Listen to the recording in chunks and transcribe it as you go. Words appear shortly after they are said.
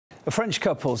A French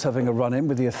couple's having a run-in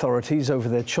with the authorities over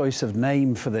their choice of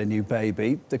name for their new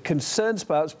baby. The concern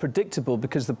spout's predictable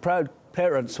because the proud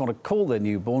parents want to call their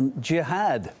newborn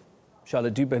Jihad.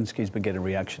 Charlotte Dubenski's been getting a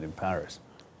reaction in Paris.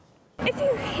 If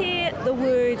you hear the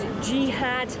word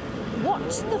jihad,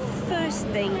 what's the first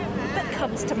thing that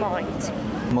comes to mind?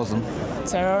 Muslim.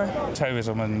 Terror.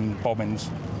 Terrorism and bombings.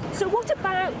 So what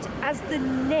about as the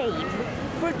name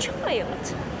for a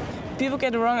child? People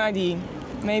get the wrong idea.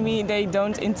 Maybe they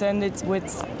don't intend it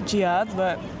with jihad,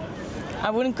 but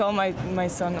I wouldn't call my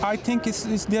son. I think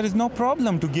there is no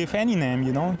problem to give any name,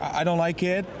 you know. I don't like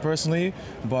it personally,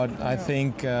 but I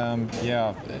think,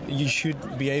 you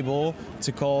should be able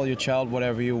to call your child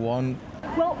whatever you want.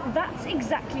 Well, that's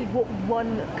exactly what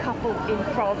one couple in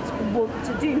France want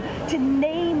to do, to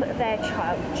name their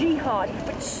child Jihad.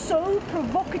 But so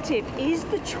provocative is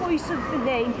the choice of the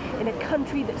name in a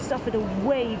country that suffered a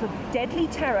wave of deadly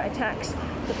terror attacks.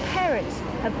 The parents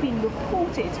have been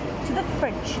reported to the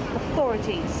French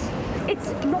authorities.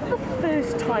 It's not the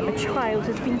first time a child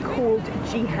has been called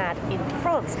Jihad in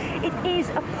France. It is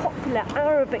a popular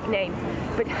Arabic name,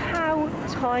 but how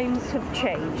times have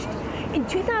changed. In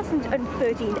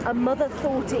 2013, a mother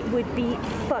thought it would be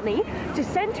funny to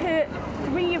send her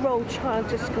 3-year-old child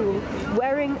to school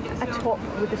wearing a top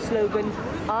with the slogan,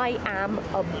 "I am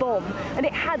a bomb." And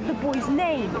it had the boy's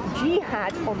name,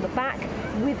 Jihad, on the back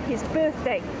with his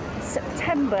birthday,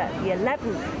 September the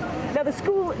 11th. Now, the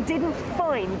school didn't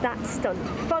find that stunt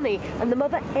funny, and the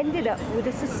mother ended up with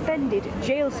a suspended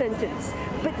jail sentence.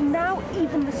 But now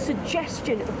even the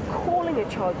suggestion of calling a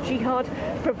child Jihad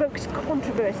provokes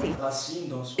controversy.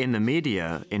 In the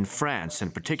media, in France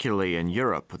and particularly in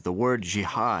Europe, the word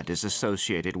jihad is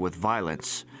associated with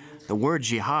violence. The word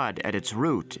jihad at its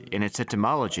root, in its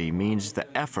etymology, means the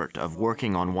effort of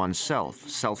working on oneself,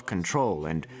 self-control,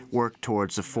 and work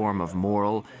towards a form of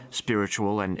moral,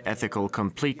 spiritual, and ethical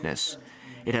completeness.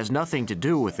 It has nothing to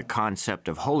do with the concept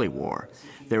of holy war.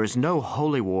 There is no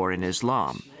holy war in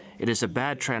Islam. It is a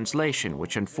bad translation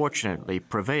which unfortunately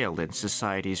prevailed in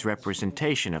society's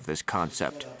representation of this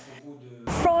concept.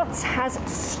 France has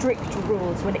strict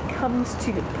rules when it comes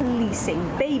to policing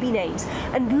baby names,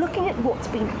 and looking at what's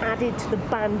been added to the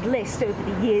banned list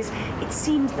over the years, it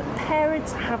seems that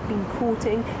parents have been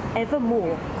courting ever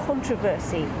more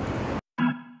controversy.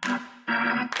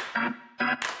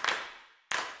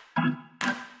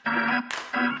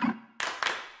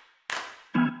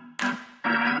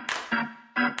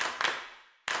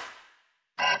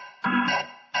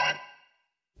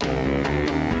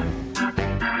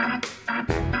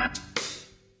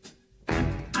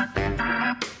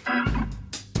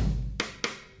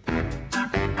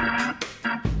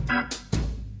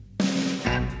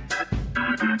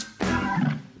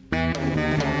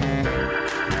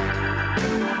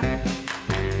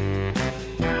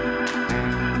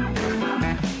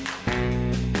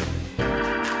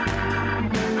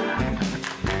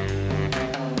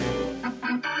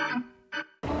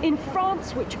 In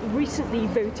France, which recently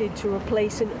voted to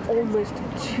replace an almost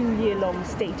 2-year-long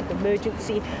state of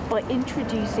emergency by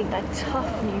introducing a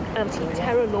tough new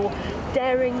anti-terror law,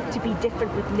 daring to be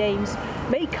different with names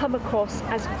may come across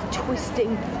as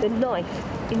twisting the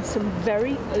knife in some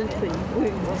very open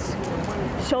wounds.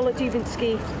 Charlotte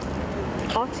Dubenski,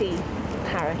 RT,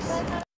 Paris.